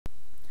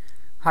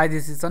Hi,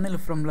 this is Anil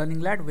from Learning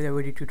Lad with a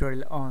video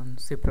tutorial on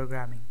C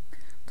programming.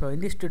 So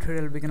in this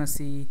tutorial we're gonna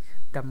see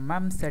the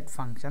memset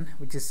function,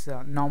 which is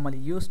normally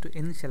used to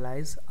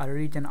initialize a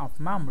region of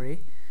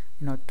memory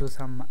to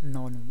some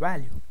known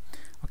value.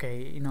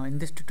 Okay, in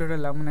this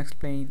tutorial I'm gonna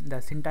explain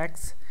the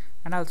syntax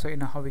and also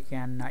how we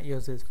can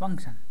use this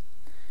function.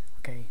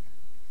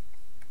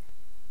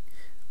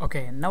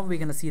 Okay, now we're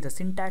gonna see the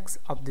syntax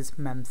of this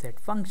memset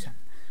function.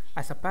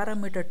 As a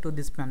parameter to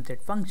this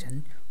memset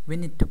function, we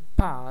need to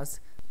pass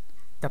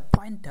the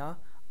pointer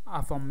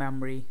of a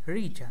memory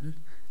region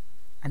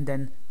and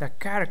then the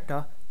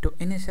character to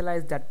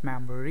initialize that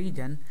memory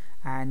region,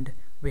 and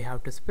we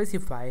have to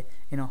specify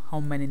how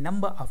many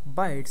number of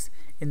bytes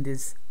in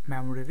this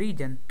memory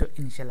region to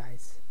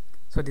initialize.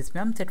 So this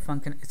memset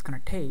function is going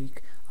to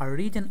take a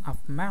region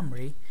of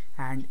memory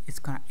and it's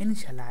going to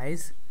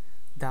initialize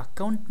the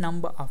count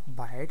number of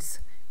bytes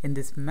in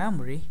this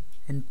memory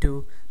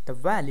into the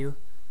value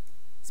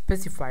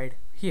specified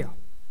here.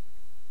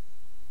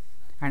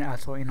 And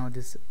also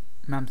this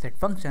memset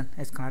function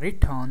is going to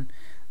return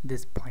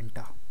this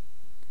pointer.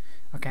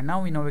 Okay,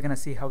 now we're going to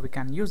see how we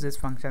can use this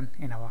function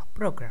in our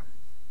program.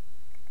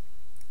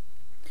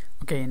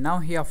 Okay, now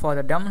here for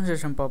the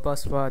demonstration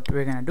purpose, what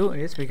we're going to do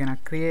is we're going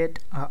to create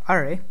an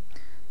array.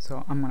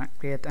 So I'm going to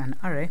create an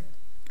array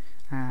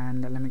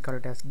and let me call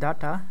it as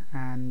data,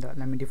 and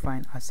let me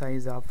define a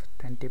size of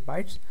 20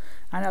 bytes,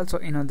 and also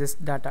this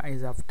data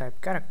is of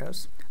type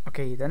characters.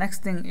 Okay, the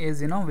next thing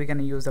is we're going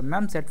to use the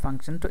memset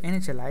function to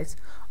initialize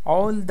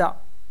all the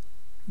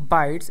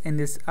bytes in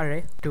this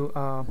array to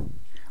a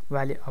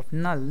value of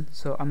null.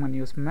 So I'm going to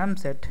use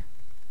memset.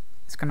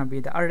 It's going to be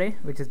the array,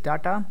 which is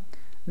data,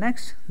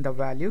 next the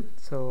value,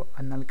 so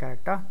a null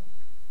character,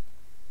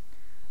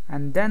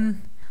 and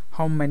then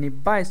how many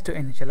bytes to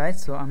initialize.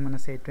 So I'm going to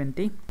say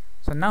 20.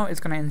 So now it's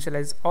going to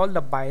initialize all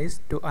the bytes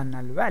to a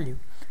null value.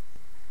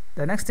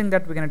 The next thing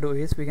that we're going to do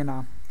is we're going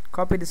to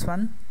copy this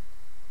one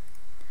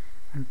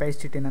and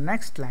paste it in the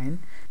next line,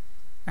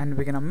 and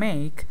we're going to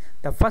make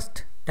the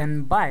first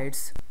 10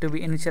 bytes to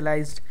be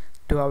initialized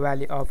to a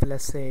value of,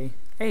 let's say,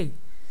 a.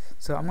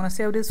 So I'm going to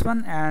save this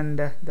one,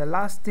 and the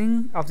last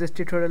thing of this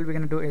tutorial we're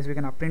going to do is we're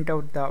going to print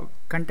out the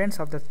contents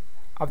of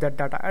that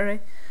data array.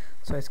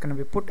 So it's going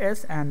to be put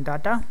as and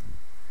data.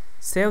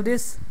 Save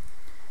this,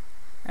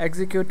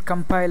 execute,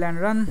 compile and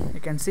run. You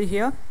can see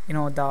here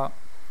the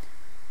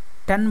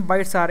 10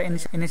 bytes are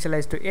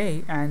initialized to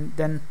a, and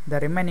then the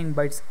remaining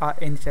bytes are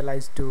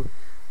initialized to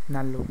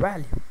null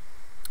value.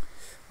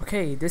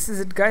 Okay, this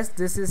is it guys.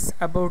 This is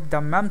about the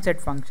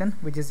memset function,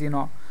 which is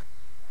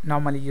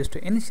normally used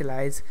to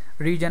initialize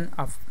region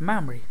of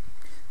memory.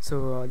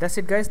 So that's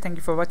it guys. Thank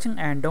you for watching,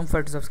 and don't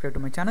forget to subscribe to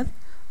my channel,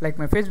 like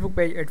my Facebook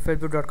page at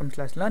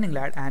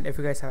facebook.com/learninglad, and if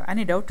you guys have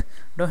any doubt,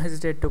 don't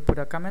hesitate to put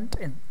a comment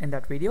in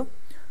that video.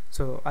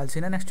 So I'll see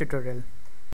you in the next tutorial.